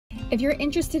If you're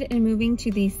interested in moving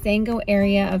to the Sango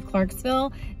area of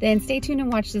Clarksville, then stay tuned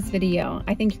and watch this video.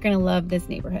 I think you're gonna love this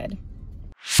neighborhood.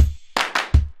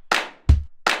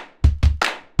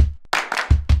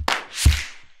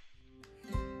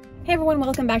 Hey everyone,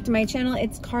 welcome back to my channel.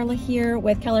 It's Carla here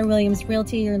with Keller Williams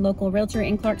Realty, your local realtor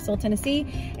in Clarksville, Tennessee.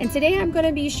 And today I'm going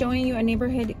to be showing you a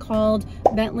neighborhood called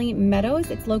Bentley Meadows.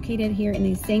 It's located here in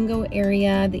the Sango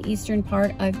area, the eastern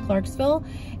part of Clarksville.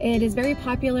 It is very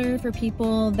popular for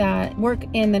people that work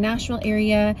in the Nashville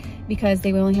area because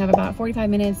they only have about 45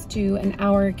 minutes to an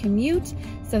hour commute.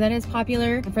 So that is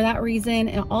popular for that reason.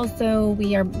 And also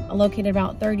we are located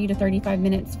about 30 to 35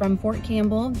 minutes from Fort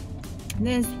Campbell.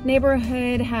 This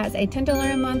neighborhood has a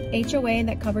 $10 a month HOA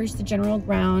that covers the general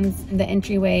grounds, the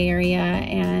entryway area,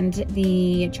 and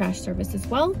the trash service as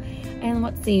well. And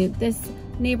let's see, this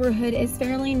neighborhood is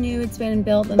fairly new. It's been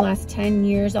built in the last 10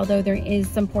 years, although there is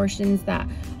some portions that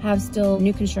have still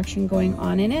new construction going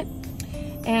on in it.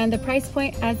 And the price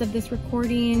point as of this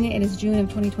recording, it is June of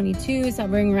 2022, is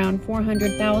hovering around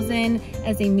 $400,000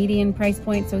 as a median price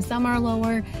point. So some are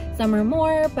lower, some are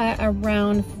more, but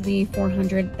around the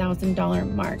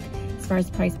 $400,000 mark as far as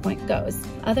price point goes.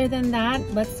 Other than that,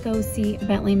 let's go see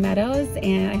Bentley Meadows,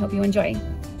 and I hope you enjoy.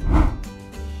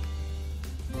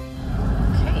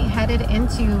 Okay, headed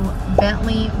into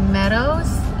Bentley Meadows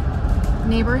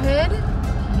neighborhood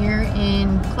here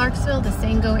in Clarksville, the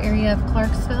Sango area of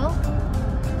Clarksville.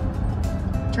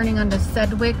 Turning onto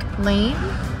Sedgwick Lane.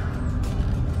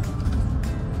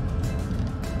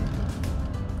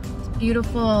 It's a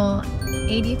beautiful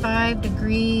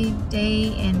 85-degree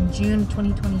day in June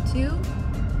 2022.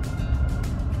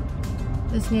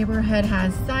 This neighborhood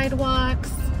has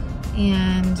sidewalks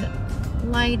and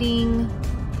lighting.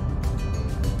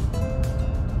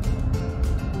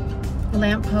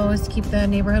 Lampposts keep the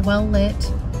neighborhood well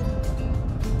lit.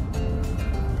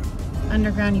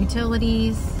 Underground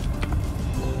utilities.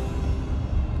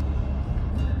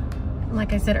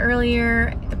 Like I said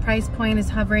earlier, the price point is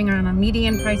hovering around a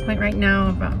median price point right now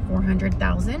of about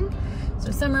 $400,000.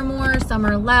 So some are more, some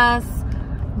are less,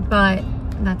 but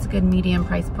that's a good median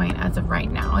price point as of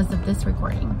right now, as of this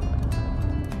recording.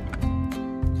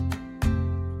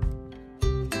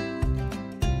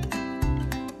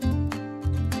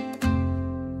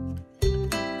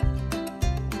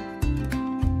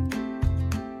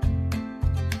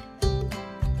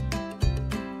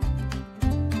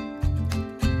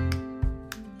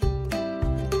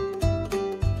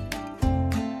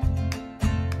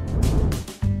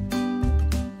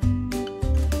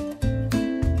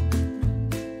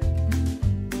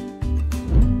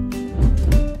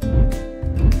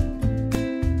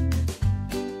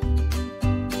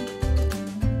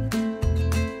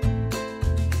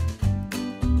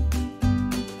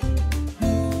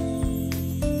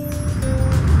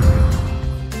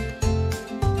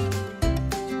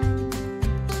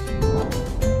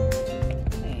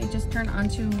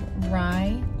 Onto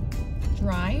Rye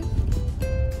Drive.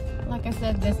 Like I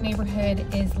said, this neighborhood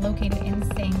is located in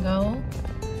Sango,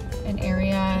 an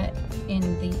area in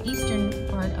the eastern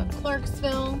part of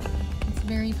Clarksville. It's a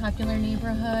very popular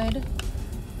neighborhood.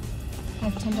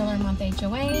 Has $10 a month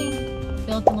HOA,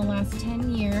 built in the last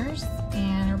 10 years,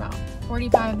 and about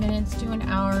 45 minutes to an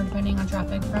hour depending on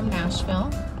traffic from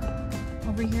Nashville.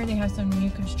 Over here they have some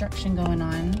new construction going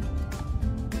on.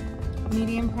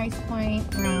 Median price point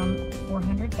around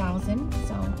 $400,000.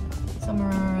 So some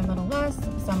are a little less,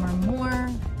 some are more,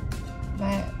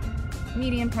 but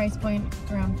median price point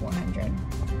around $400,000.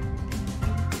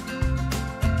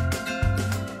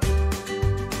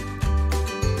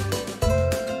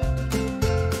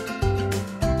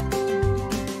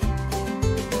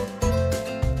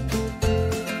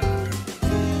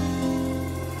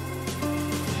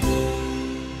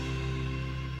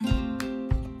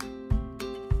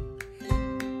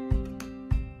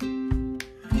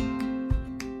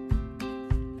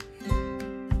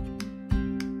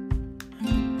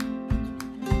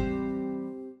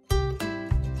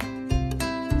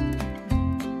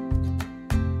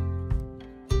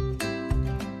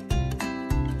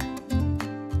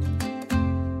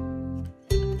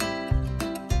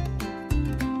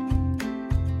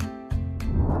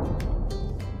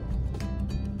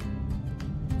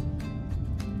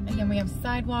 Again, we have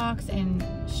sidewalks and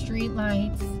street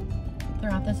lights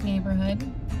throughout this neighborhood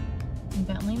in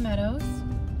Bentley Meadows.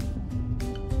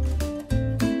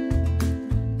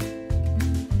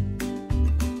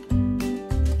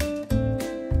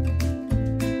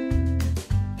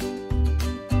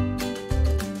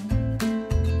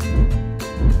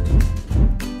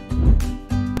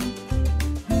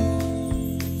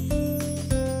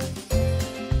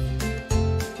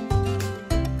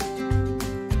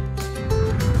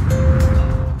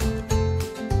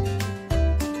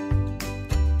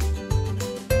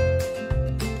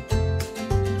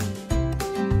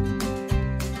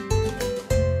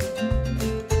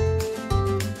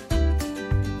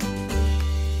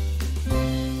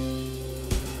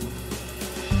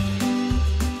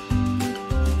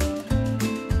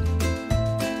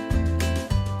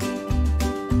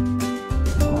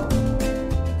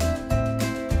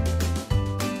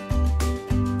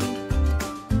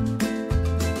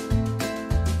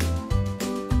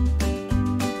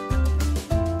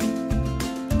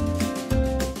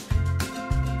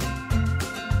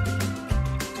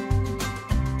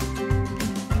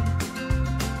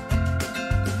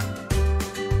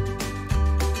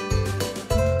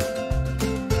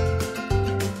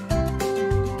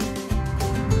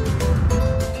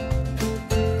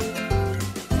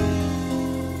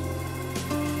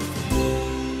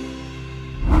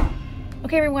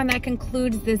 everyone, that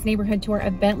concludes this neighborhood tour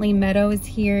of Bentley Meadows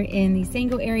here in the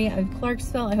Sango area of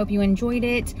Clarksville. I hope you enjoyed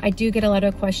it. I do get a lot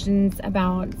of questions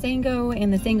about Sango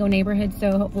and the Sango neighborhood,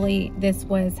 so hopefully this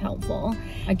was helpful.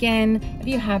 Again, if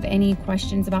you have any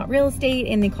questions about real estate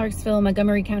in the Clarksville,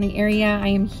 Montgomery County area, I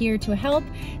am here to help.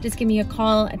 Just give me a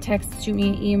call, a text, shoot me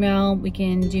an email. We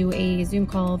can do a Zoom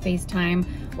call, FaceTime,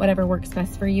 whatever works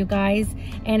best for you guys.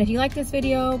 And if you like this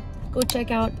video, go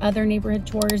check out other neighborhood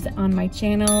tours on my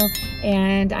channel,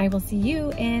 and I will see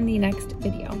you in the next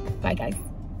video. Bye guys.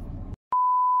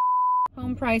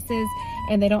 Home prices,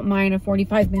 and they don't mind a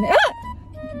 45-minute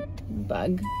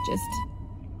bug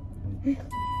just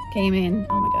came in.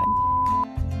 Oh my God.